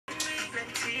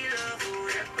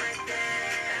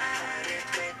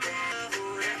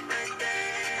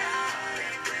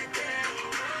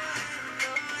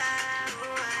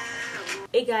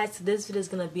Hey guys, this video is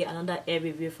gonna be another hair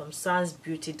review from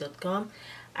Samsbeauty.com.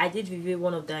 I did review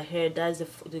one of their hair. That's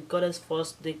the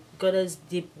Goddess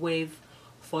Deep Wave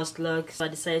First Look. So I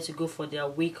decided to go for their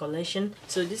wig collection.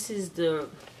 So this is the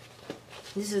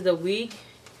wig,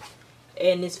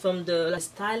 and it's from the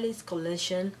Stylist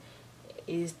collection.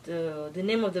 Is the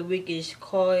name of the wig is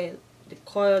Curl-A-Licious.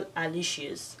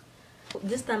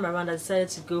 This time around I decided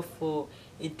to go for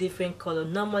a different color.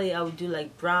 Normally I would do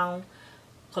like brown,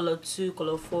 color 2,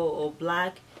 color 4, or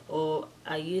black, or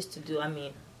I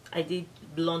did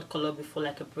blonde color before,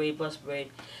 like a braid, bust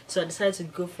braid. So I decided to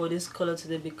go for this color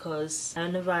today because I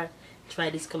never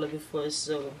tried this color before,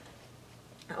 so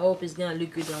I hope it's gonna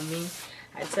look good on me.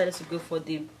 I decided to go for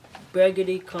the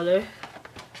burgundy color,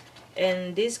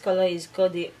 and this color is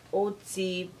called the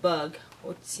OTBURG.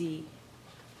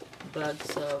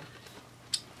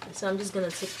 So I'm just gonna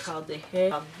take out the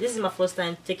hair. This is my first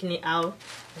time taking it out.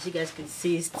 As you guys can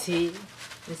see, it's still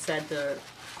inside the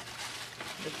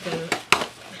thing.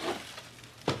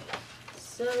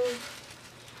 So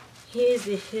here's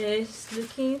the hair. It's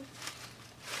looking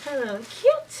kind of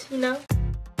cute, you know.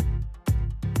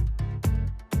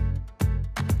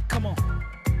 Come on.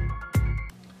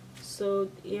 So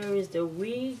here is the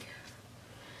wig.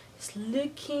 It's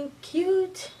looking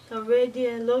cute already,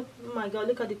 and look, oh my god,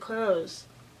 look at the curls.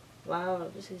 Wow,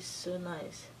 this is so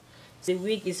nice. The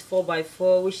wig is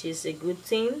 4x4, which is a good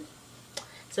thing.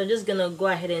 So I'm just gonna go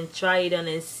ahead and try it on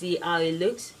and see how it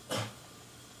looks.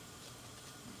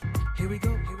 Here we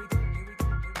go.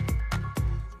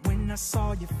 When I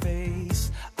saw your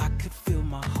face, I could feel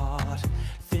my heart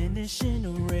finishing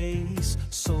a race,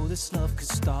 so this love could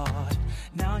start.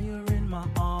 Now you're in my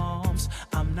arms,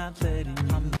 I'm not letting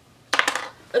you.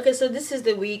 Okay, so this is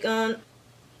the wig on.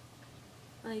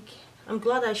 I'm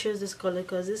glad I chose this color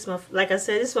because this is like I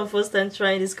said, this is my first time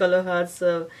trying this color hard.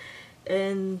 So,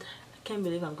 and I can't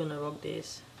believe I'm gonna rock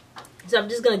this. So I'm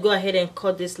just gonna go ahead and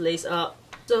cut this lace up.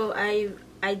 So I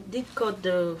did cut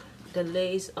the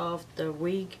lace of the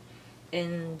wig,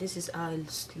 and this is how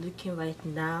it's looking right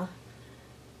now.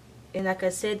 And like I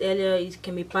said earlier, it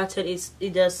can be parted. It's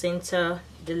either center,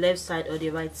 the left side, or the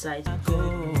right side.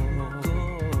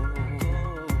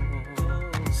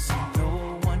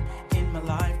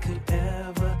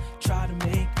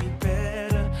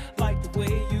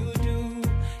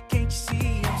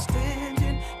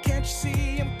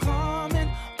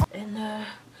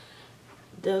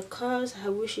 The curls, I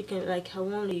wish you can, I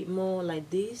want it more like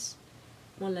this,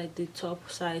 more like the top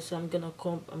side. So I'm gonna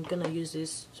use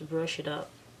this to brush it up.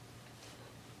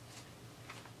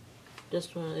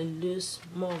 Just want a loose,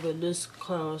 more of a loose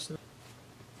curls,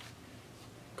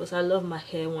 because I love my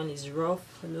hair when it's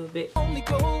rough a little bit. Only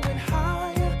going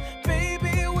higher,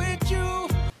 baby, with you.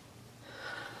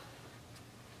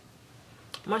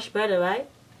 Much better, right?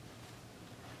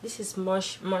 This is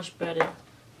much better,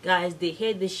 guys. They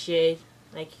hate this shade.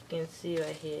 Like you can see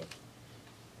right here,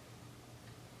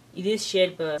 it is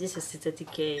shade, but this is synthetic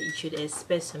hair. You should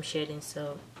expect some shading.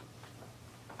 So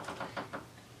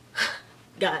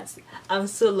guys, I'm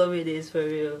so loving this, for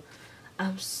real.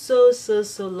 I'm so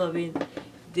loving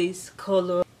this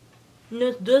color. You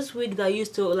know, those wigs that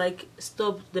used to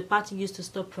stop, the party used to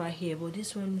stop right here, but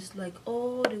this one is like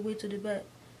all the way to the back,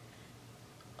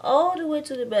 all the way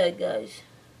to the back, guys.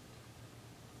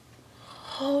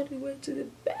 All the way to the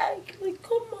back. Like,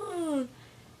 come on.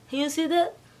 Can you see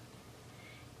that?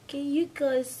 Can you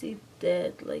guys see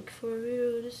that? Like, for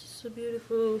real, this is so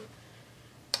beautiful.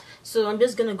 So I'm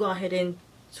just gonna go ahead and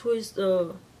twist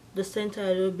the center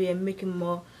a little bit and make it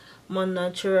more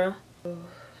natural.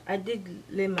 I did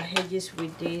lay my edges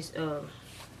with this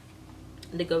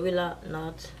the gorilla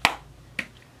knot.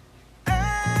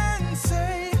 And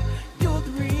say you're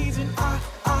the reason I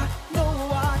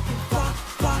know I can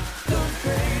fly.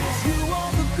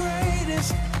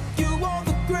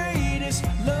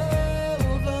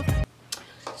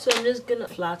 So I'm just gonna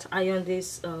flat iron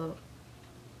this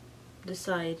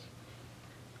side,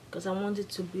 because I want it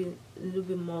to be a little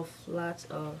bit more flat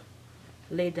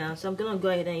lay down. So I'm gonna go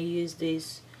ahead and use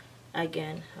this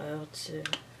again to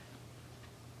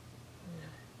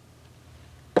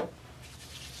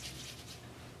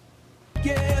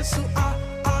yeah, so I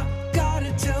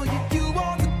gotta tell you, you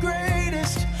are the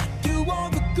greatest. You are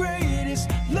the greatest.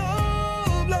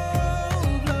 Love,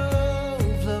 love,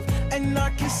 love, love. And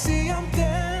I can see I'm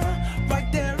there,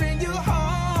 right there in your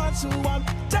heart. So I'm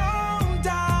down,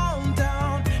 down,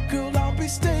 down. Girl, I'll be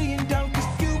staying down,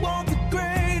 'cause you are the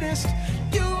greatest.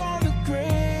 You are the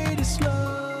greatest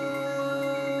love.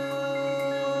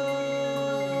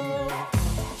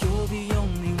 You're the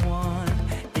only one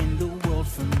in the world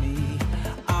for me.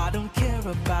 I don't care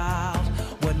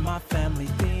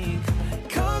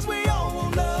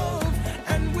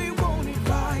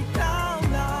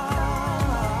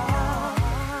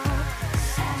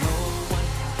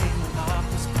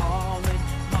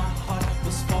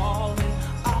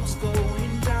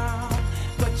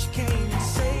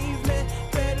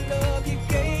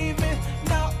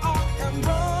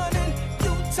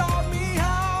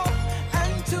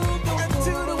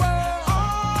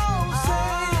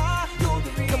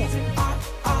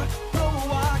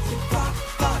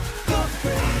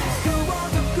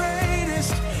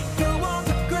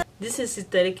This is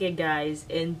synthetic hair, guys,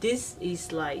 and this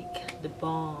is like the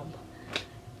bomb.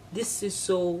 This is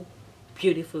so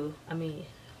beautiful. I mean,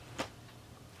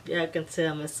 yeah, I can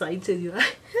tell I'm excited.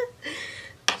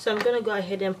 So I'm gonna go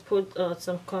ahead and put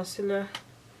some concealer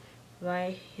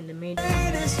right in the middle.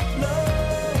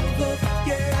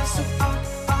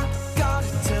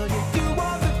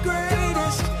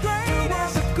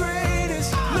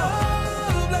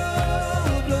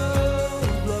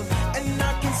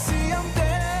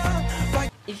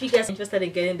 If you guys are interested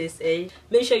in getting this age,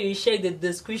 make sure you check the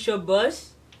description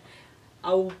box.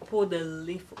 I will put the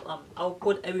link. I will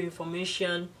put every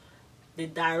information, the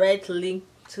direct link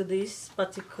to this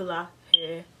particular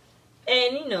hair,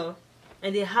 and you know,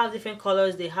 and they have different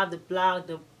colors. They have the black,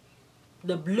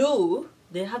 the blue.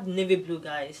 They have the navy blue,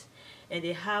 guys, and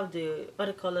they have the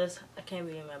other colors. I can't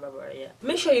really remember, but yeah.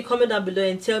 Make sure you comment down below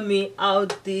and tell me how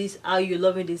you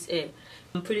loving this hair.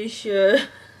 I'm pretty sure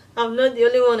I'm not the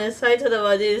only one excited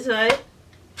about this, right?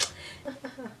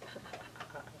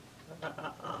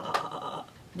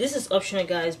 This is optional,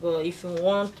 guys, but if you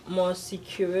want more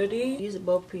security, use a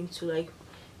ball pin to like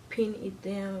pin it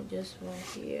down just right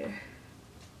here.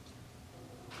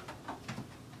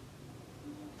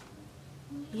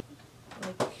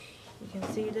 Like you can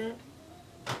see that.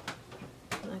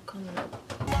 Not coming up.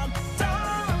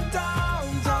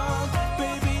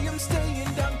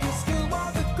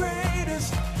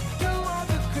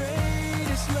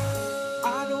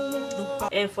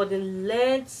 And for the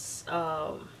lengths,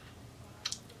 I'm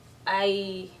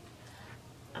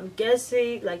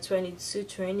guessing like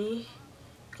 22-20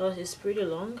 because it's pretty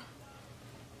long.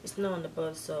 It's not on the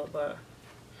butt, so but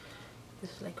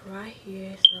it's like right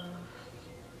here, so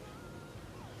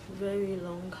very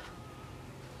long.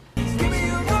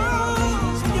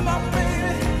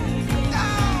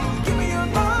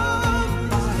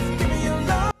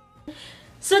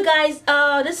 So guys,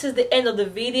 this is the end of the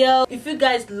video. If you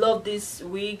guys love this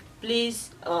wig, please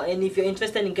and if you're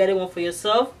interested in getting one for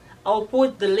yourself, I'll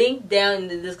put the link down in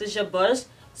the description box,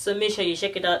 so make sure you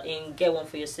check it out and get one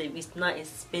for yourself. It's not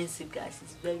expensive, guys.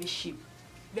 It's very cheap,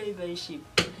 very cheap.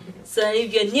 So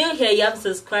if you're new here, you have to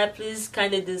subscribe. Please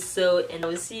kindly do so, and I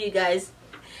will see you guys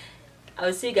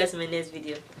in my next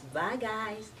video. Bye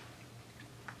guys.